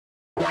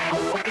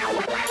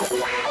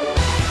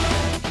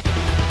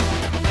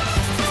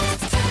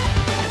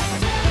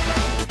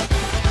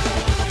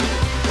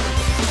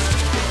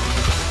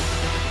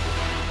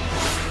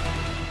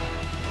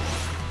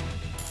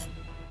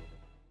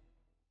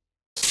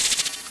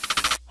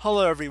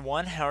Hello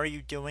everyone, how are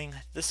you doing?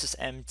 This is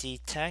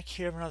MD Tech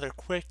here with another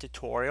quick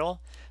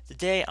tutorial.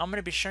 Today I'm going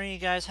to be showing you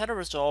guys how to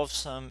resolve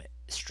some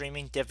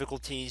streaming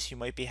difficulties you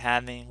might be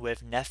having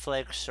with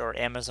Netflix or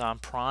Amazon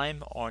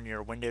Prime on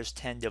your Windows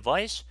 10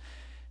 device.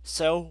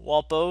 So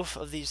while both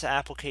of these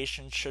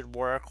applications should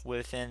work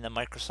within the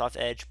Microsoft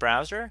Edge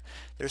browser,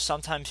 there's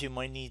sometimes you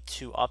might need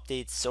to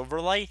update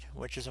Silverlight,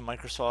 which is a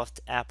Microsoft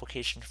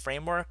application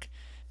framework.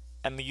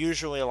 And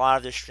usually a lot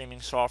of the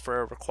streaming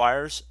software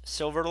requires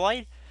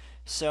Silverlight.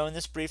 So in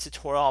this brief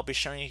tutorial, I'll be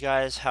showing you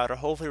guys how to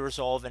hopefully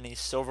resolve any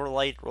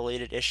Silverlight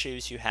related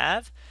issues you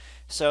have.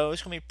 So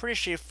it's going to be pretty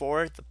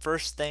straightforward. The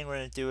first thing we're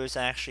going to do is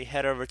actually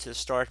head over to the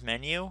Start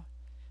menu,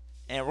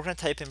 and we're going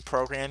to type in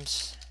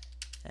Programs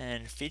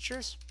and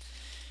Features.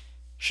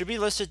 Should be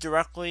listed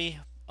directly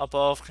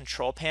above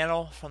Control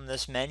Panel from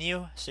this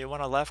menu. So you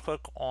want to left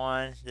click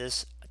on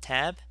this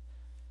tab.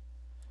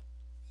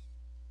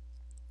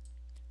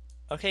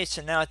 Okay,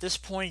 so now at this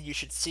point you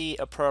should see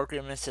a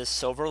program that says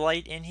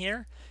Silverlight in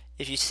here.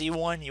 If you see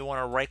one, you want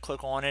to right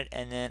click on it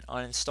and then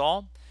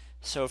uninstall.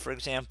 So for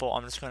example,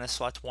 I'm just going to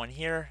select one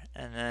here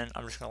and then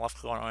I'm just going to left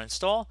click on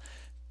uninstall.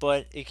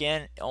 But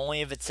again,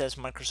 only if it says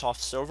Microsoft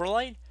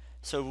Silverlight.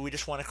 So we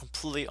just want to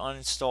completely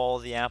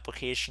uninstall the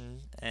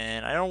application,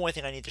 and I don't really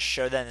think I need to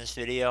show that in this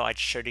video. I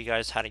just showed you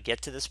guys how to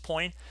get to this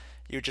point.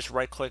 You would just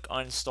right click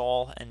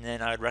uninstall, and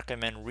then I would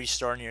recommend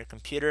restarting your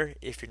computer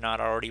if you're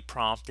not already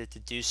prompted to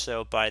do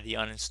so by the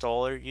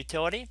uninstaller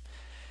utility.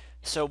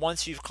 So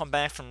once you've come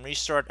back from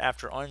restart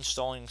after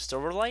uninstalling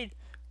Silverlight,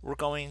 we're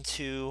going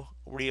to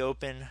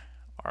reopen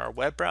our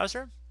web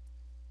browser.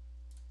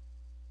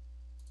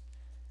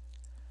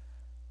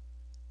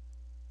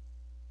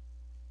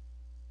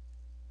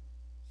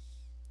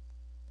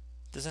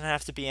 Doesn't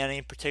have to be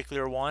any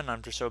particular one.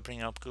 I'm just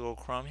opening up Google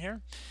Chrome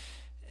here.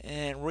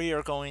 And we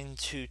are going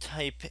to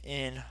type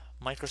in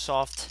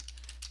Microsoft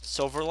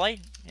Silverlight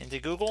into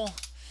Google.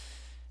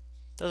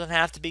 Doesn't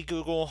have to be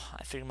Google.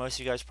 I figure most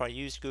of you guys probably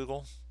use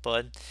Google.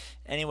 But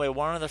anyway,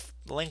 one of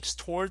the links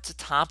towards the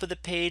top of the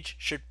page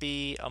should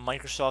be a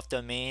Microsoft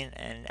domain.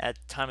 And at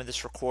the time of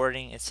this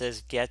recording, it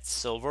says Get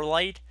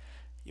Silverlight.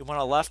 You want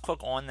to left click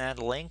on that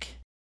link.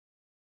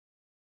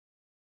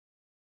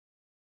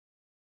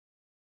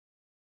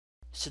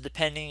 So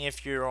depending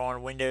if you're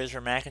on Windows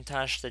or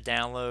Macintosh, the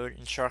download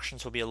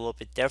instructions will be a little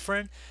bit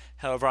different.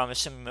 However, I'm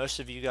assuming most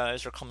of you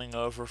guys are coming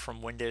over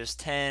from Windows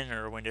 10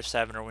 or Windows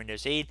 7 or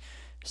Windows 8.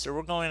 So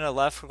we're going to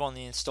left click on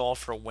the install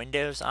for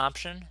Windows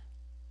option.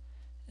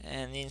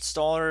 And the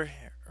installer,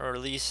 or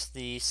at least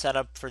the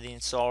setup for the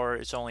installer,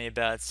 is only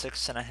about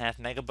 6.5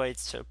 megabytes,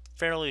 so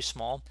fairly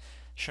small.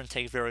 Shouldn't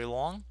take very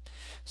long.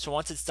 So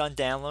once it's done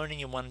downloading,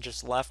 you want to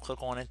just left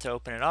click on it to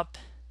open it up.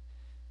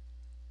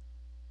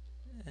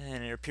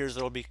 And it appears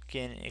it'll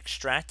begin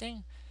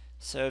extracting.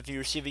 So if you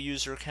receive a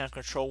user account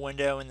control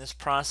window in this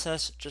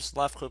process, just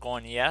left click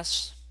on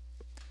yes.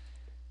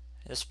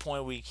 At this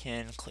point we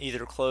can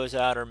either close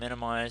out or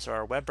minimize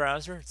our web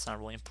browser. It's not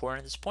really important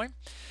at this point.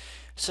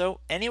 So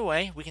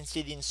anyway, we can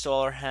see the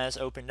installer has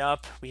opened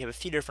up. We have a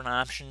few different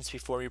options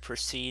before we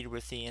proceed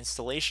with the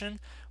installation.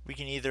 We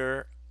can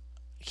either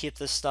keep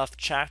this stuff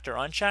checked or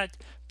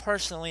unchecked.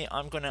 Personally,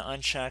 I'm going to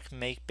uncheck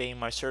Make Bing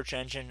my search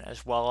engine,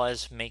 as well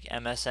as make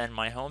MSN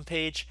my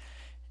homepage.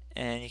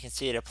 And you can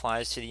see it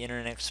applies to the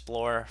Internet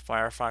Explorer,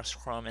 Firefox,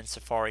 Chrome, and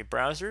Safari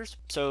browsers.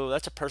 So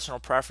that's a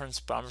personal preference,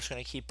 but I'm just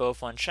going to keep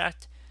both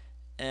unchecked.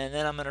 And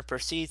then I'm going to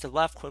proceed to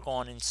left click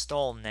on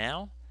Install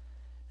Now.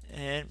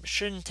 And it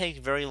shouldn't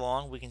take very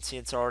long. We can see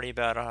it's already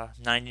about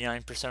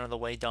 99% of the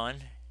way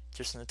done,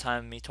 just in the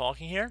time of me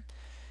talking here.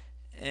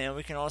 And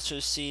we can also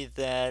see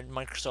that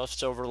Microsoft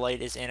Silverlight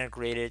is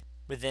integrated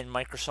within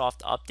Microsoft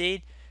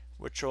Update,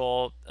 which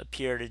will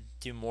appear to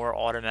do more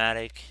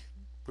automatic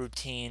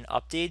routine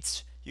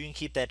updates. You can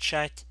keep that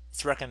checked.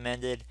 It's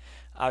recommended.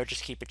 I would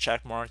just keep it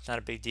check marked, not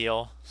a big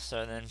deal.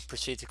 So then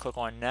proceed to click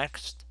on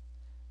Next.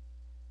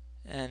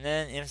 And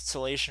then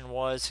installation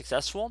was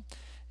successful.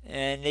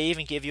 And they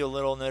even give you a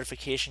little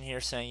notification here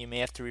saying you may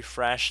have to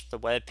refresh the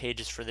web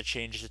pages for the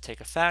changes to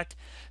take effect.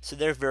 So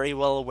they're very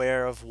well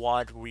aware of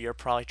what we are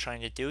probably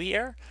trying to do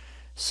here.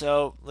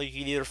 So like,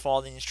 you can either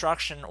follow the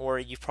instruction, or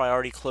you've probably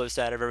already closed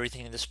out of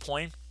everything at this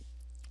point.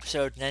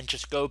 So then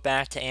just go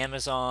back to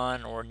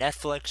Amazon or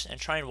Netflix and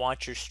try and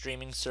watch your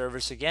streaming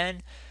service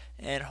again,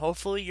 and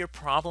hopefully your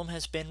problem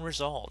has been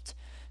resolved.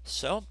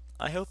 So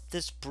I hope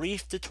this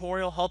brief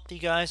tutorial helped you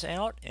guys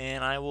out,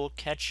 and I will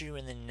catch you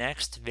in the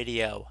next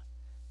video.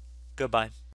 Goodbye.